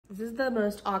This is the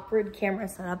most awkward camera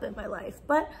setup in my life,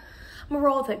 but I'm gonna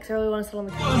roll with it because I really want to sit on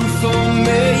the camera.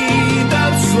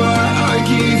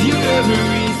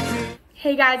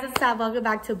 Hey guys, it's Sav. Welcome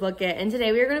back to Book It. And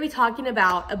today we are going to be talking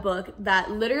about a book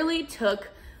that literally took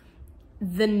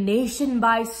the nation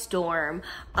by storm.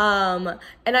 And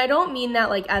I don't mean that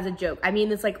like as a joke. I mean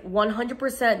this like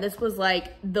 100%. This was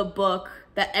like the book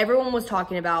that everyone was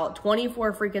talking about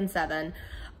 24/7.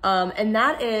 And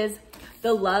that is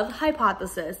The Love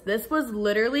Hypothesis. This was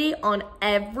literally on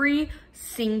every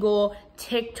single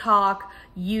TikTok,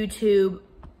 YouTube,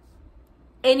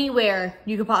 anywhere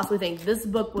you could possibly think. This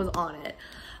book was on it.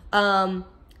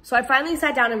 So I finally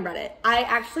sat down and read it. I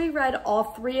actually read all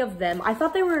 3 of them. I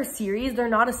thought they were a series. They're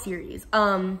not a series.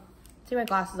 Take my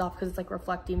glasses off because it's like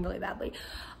reflecting really badly.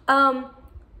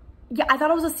 Yeah, I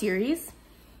thought it was a series,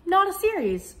 not a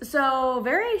series. So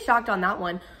very shocked on that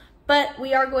one. But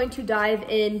we are going to dive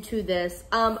into this.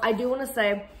 I do want to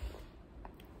say,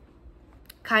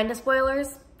 kind of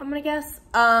spoilers, I'm gonna guess.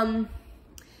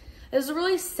 This is a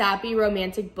really sappy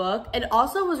romantic book. It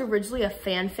also was originally a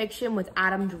fan fiction with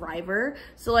Adam Driver.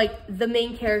 So like the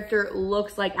main character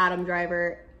looks like Adam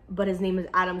Driver, but his name is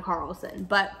Adam Carlson,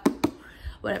 but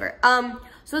whatever.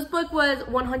 So this book was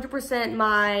 100%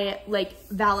 my like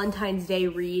Valentine's Day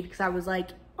read because I was like,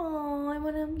 oh, I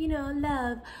want to, you know,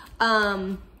 love.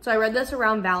 So I read this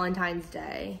around Valentine's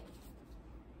Day.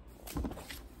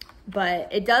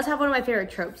 But it does have one of my favorite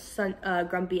tropes,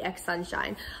 Grumpy X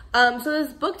Sunshine. So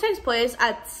this book takes place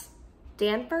at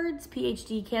Stanford's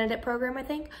PhD candidate program, I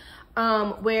think,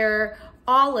 where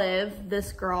Olive,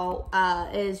 this girl,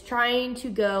 is trying to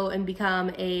go and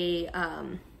become a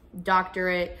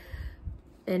doctorate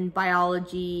in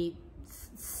biology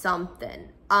something.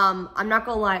 I'm not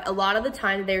gonna lie, a lot of the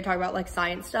time that they were talking about like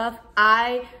science stuff,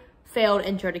 I failed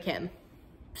intro to chem.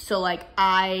 So like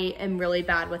I am really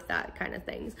bad with that kind of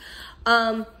things.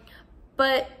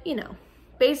 But you know,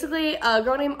 basically a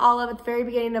girl named Olive at the very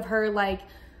beginning of her like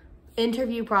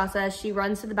interview process, she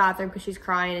runs to the bathroom because she's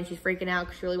crying and she's freaking out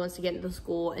because she really wants to get into the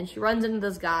school, and she runs into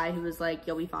this guy who was like,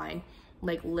 you'll be fine,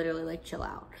 like literally like chill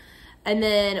out. And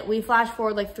then we flash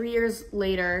forward like 3 years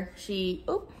later, she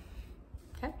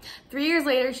 3 years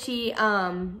later she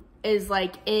is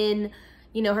like in,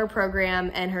 you know, her program,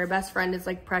 and her best friend is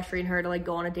like pressuring her to like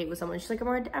go on a date with someone. She's like,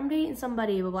 I'm dating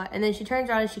somebody, blah, blah. And then she turns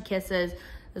around and she kisses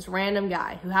this random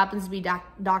guy who happens to be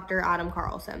Dr. Adam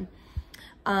Carlson,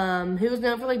 who is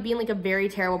known for like being like a very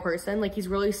terrible person. Like he's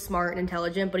really smart and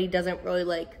intelligent, but he doesn't really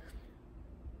like,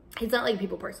 he's not like a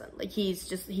people person. Like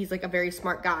he's like a very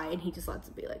smart guy, and he just lets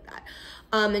it be like that.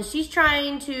 And she's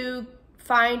trying to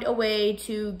find a way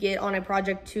to get on a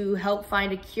project to help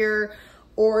find a cure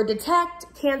or detect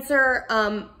cancer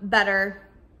better,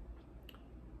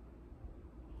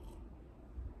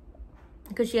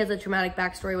 because she has a traumatic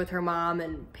backstory with her mom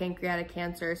and pancreatic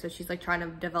cancer, so she's like trying to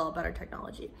develop better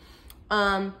technology.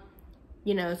 You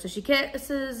know, so she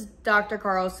kisses Dr.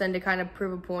 Carlson to kind of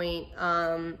prove a point,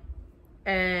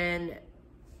 and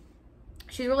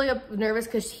she's really nervous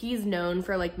because he's known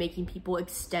for like making people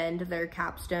extend their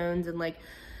capstones and like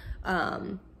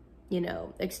you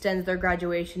know, extends their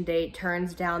graduation date,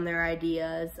 turns down their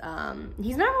ideas.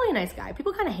 He's not really a nice guy.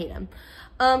 People kind of hate him.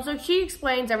 So she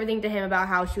explains everything to him about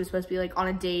how she was supposed to be like on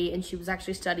a date and she was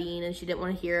actually studying and she didn't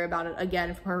want to hear about it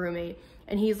again from her roommate.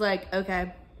 And he's like,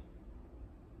 okay.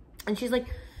 And she's like,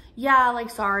 yeah, like,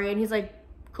 sorry. And he's like,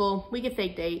 cool, we can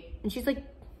fake date. And she's like,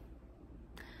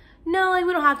 no, like,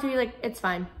 we don't have to. He's like, it's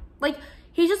fine. Like,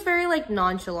 he's just very like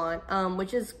nonchalant,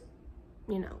 which is,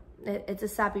 you know, it's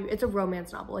a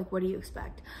romance novel. Like, what do you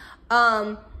expect?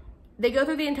 They go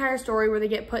through the entire story where they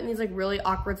get put in these like really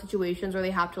awkward situations where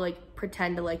they have to like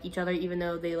pretend to like each other, even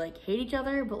though they like hate each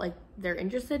other, but like they're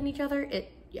interested in each other.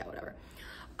 Yeah, whatever.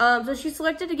 So she's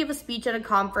selected to give a speech at a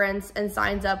conference and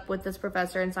signs up with this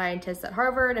professor and scientist at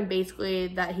Harvard, and basically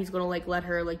that he's gonna like let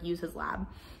her like use his lab.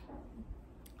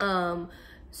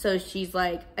 So she's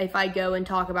like, if I go and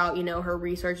talk about, you know, her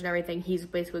research and everything, he's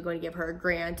basically going to give her a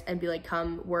grant and be like,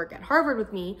 come work at Harvard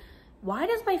with me. Why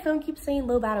does my phone keep saying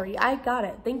low battery? I got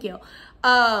it. Thank you.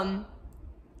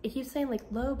 It keeps saying like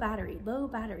low battery, low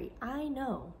battery. I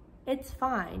know. It's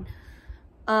fine.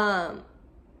 But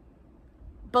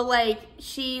like,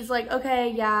 she's like,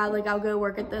 okay, yeah, like I'll go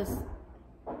work at this.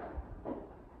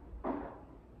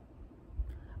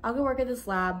 I'll go work at this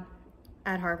lab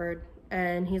at Harvard.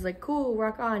 And he's like, cool,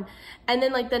 rock on. And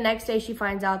then like the next day she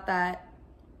finds out that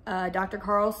Dr.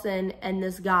 Carlson and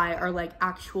this guy are like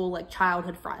actual like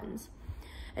childhood friends.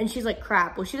 And she's like,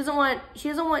 crap. Well, she doesn't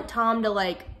want Tom to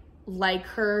like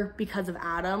her because of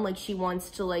Adam. Like she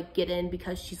wants to like get in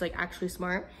because she's like actually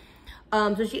smart.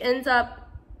 So she ends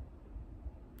up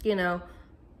you know,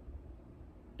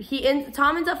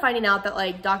 Tom ends up finding out that,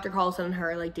 like, Dr. Carlson and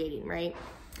her are, like, dating, right?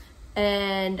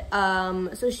 And,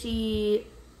 so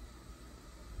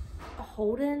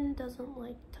Holden doesn't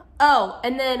like Tom. Oh,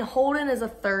 and then Holden is a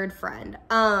third friend.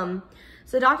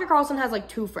 So Dr. Carlson has, like,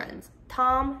 2 friends,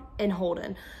 Tom and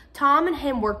Holden. Tom and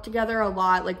him work together a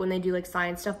lot, like, when they do, like,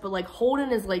 science stuff, but, like,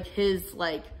 Holden is, like, his,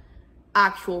 like,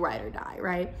 actual ride or die,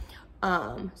 right?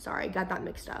 Sorry, got that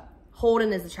mixed up.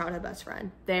 Holden is the childhood best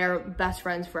friend. They're best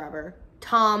friends forever.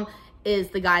 Tom is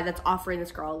the guy that's offering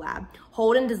this girl a lab.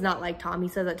 Holden does not like Tom. He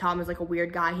says that Tom is, like, a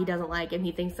weird guy. He doesn't like him.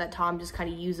 He thinks that Tom just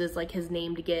kind of uses, like, his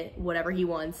name to get whatever he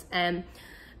wants.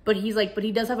 But he's like, but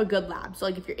he does have a good lab. So,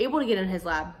 like, if you're able to get in his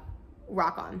lab,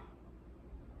 rock on.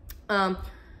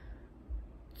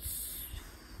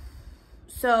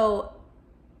 So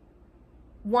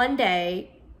one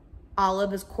day,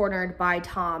 Olive is cornered by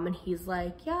Tom, and he's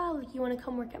like, yeah, like, you want to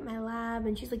come work at my lab?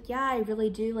 And she's like, yeah, I really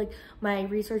do. Like, my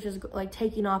research is, like,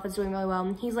 taking off. It's doing really well.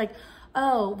 And he's like,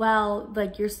 oh, well,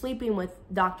 like, you're sleeping with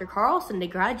Dr. Carlson to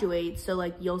graduate, so,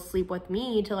 like, you'll sleep with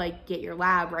me to, like, get your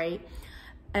lab, right?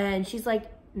 And she's like,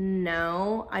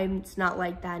 no, it's not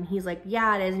like that. And he's like,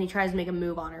 yeah, it is. And he tries to make a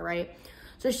move on her, right?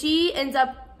 So she ends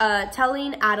up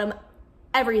telling Adam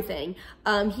everything.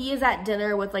 He is at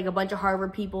dinner with, like, a bunch of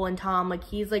Harvard people, and Tom, like,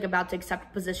 he's, like, about to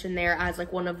accept a position there as,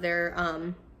 like, one of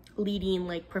their leading,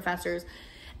 like, professors.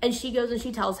 And she goes and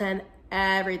she tells him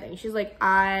everything. She's like,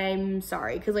 I'm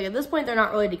sorry, because, like, at this point they're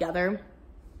not really together.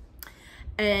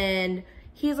 And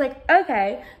he's like,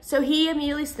 okay. So he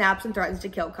immediately snaps and threatens to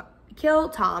kill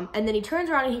Tom, and then he turns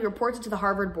around and he reports it to the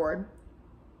Harvard board,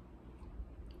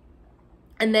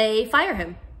 and they fire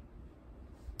him.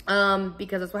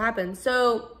 Because that's what happened.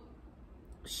 So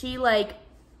she, like,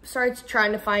 starts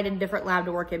trying to find a different lab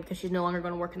to work in because she's no longer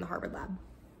going to work in the Harvard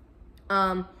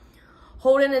lab.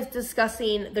 Holden is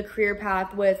discussing the career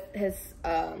path with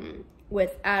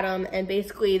with Adam, and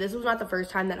basically this was not the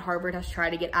first time that Harvard has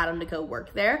tried to get Adam to go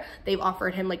work there. They've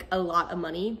offered him, like, a lot of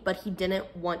money, but he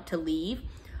didn't want to leave.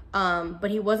 But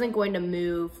he wasn't going to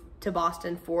move to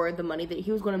Boston for the money, that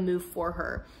he was going to move for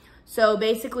her. So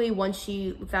basically, once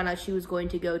she found out she was going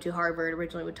to go to Harvard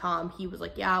originally with Tom, he was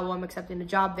like, yeah, well, I'm accepting a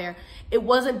job there. It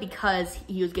wasn't because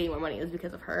he was getting more money. It was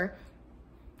because of her.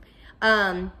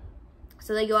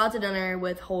 So they go out to dinner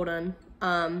with Holden.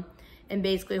 And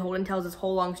basically, Holden tells this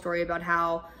whole long story about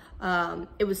how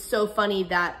it was so funny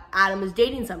that Adam is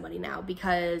dating somebody now,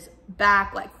 because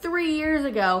back, like, 3 years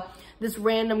ago, this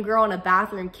random girl in a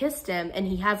bathroom kissed him, and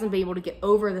he hasn't been able to get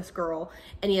over this girl,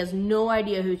 and he has no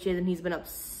idea who she is, and he's been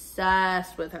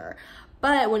obsessed with her.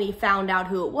 But when he found out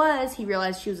who it was, he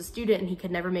realized she was a student and he could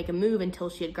never make a move until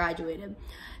she had graduated.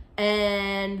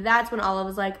 And that's when Olive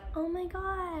was like, oh my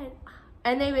God.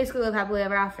 And they basically live happily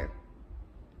ever after.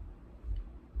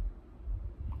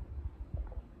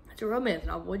 It's a romance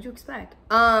novel. What'd you expect?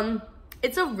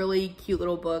 It's a really cute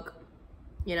little book,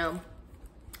 you know.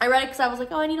 I read it because I was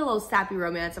like, oh, I need a little sappy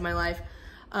romance in my life.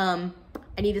 I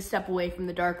need to step away from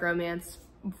the dark romance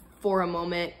for a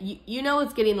moment. You know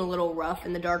it's getting a little rough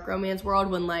in the dark romance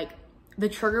world when, like, the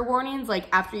trigger warnings, like,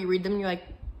 after you read them, you're like,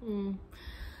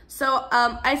 So,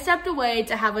 I stepped away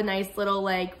to have a nice little,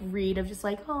 like, read of just,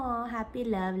 like, oh, happy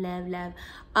love, love, love.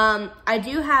 I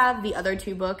do have the other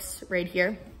 2 books right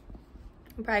here.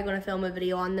 I'm probably going to film a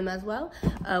video on them as well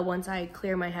once I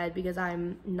clear my head, because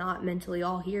I'm not mentally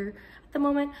all here at the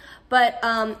moment. But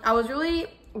I was really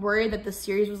worried that the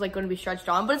series was, like, going to be stretched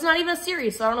on, but it's not even a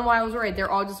series, so I don't know why I was worried. They're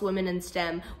all just women in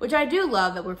STEM, which I do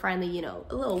love that we're finally, you know,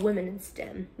 a little women in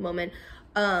STEM moment.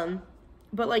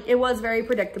 But, like, it was very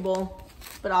predictable,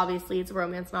 but obviously it's a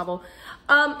romance novel.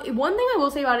 One thing I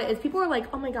will say about it is people are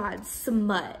like, oh my God,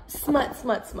 smut.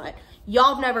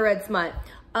 Y'all have never read smut.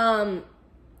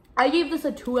 I gave this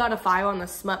a 2 out of 5 on the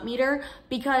smut meter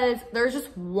because there's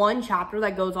just one chapter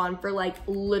that goes on for, like,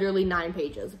 literally 9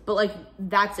 pages. But, like,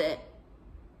 that's it.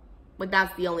 Like,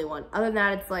 that's the only one. Other than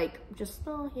that, it's, like, just,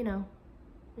 oh, you know.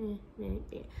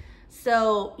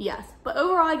 So, yes. But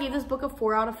overall, I gave this book a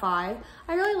 4 out of 5.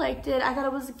 I really liked it. I thought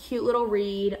it was a cute little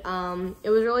read. It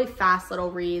was a really fast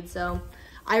little read. So,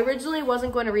 I originally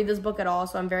wasn't going to read this book at all.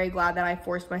 So, I'm very glad that I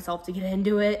forced myself to get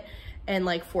into it and,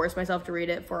 like, forced myself to read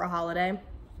it for a holiday.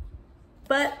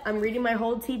 But I'm reading my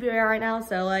whole TBR right now,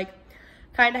 so, like,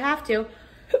 kind of have to.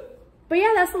 But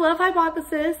yeah, that's The Love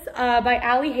Hypothesis by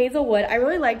Allie Hazelwood. I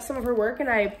really liked some of her work, and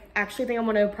I actually think I'm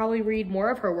going to probably read more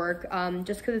of her work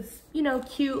just because it's, you know,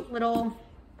 cute, little,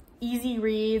 easy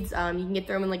reads. You can get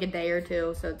through them in, like, a day or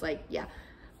 2, so it's like, yeah.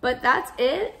 But that's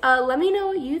it. Let me know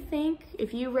what you think.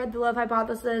 If you read The Love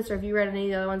Hypothesis or if you read any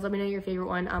of the other ones, let me know your favorite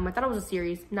one. I thought it was a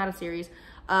series, not a series.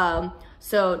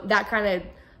 So that kind of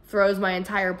throws my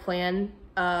entire plan,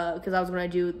 because I was gonna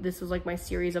do, this was like my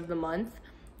series of the month,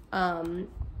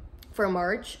 for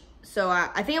March. So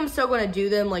I think I'm still gonna do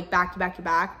them like back to back to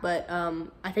back, but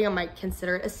I think I might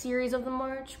consider it a series of the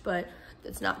March, but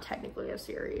it's not technically a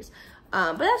series.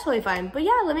 But that's totally fine. But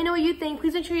yeah, let me know what you think.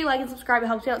 Please make sure you like and subscribe. It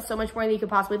helps me out so much more than you could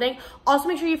possibly think. Also,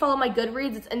 make sure you follow my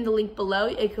Goodreads. It's in the link below.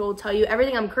 It will tell you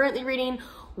everything I'm currently reading,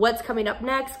 what's coming up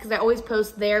next, because I always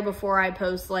post there before I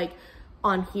post like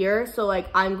on here. So like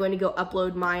I'm going to go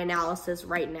upload my analysis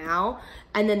right now,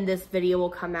 and then this video will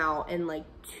come out in like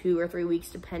 2 or 3 weeks,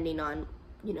 depending on,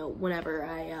 you know, whenever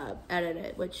I edit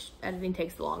it, which editing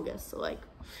takes the longest. So like,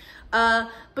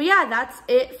 but yeah, that's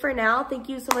it for now. Thank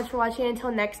you so much for watching. Until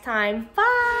next time,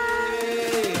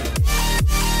 bye.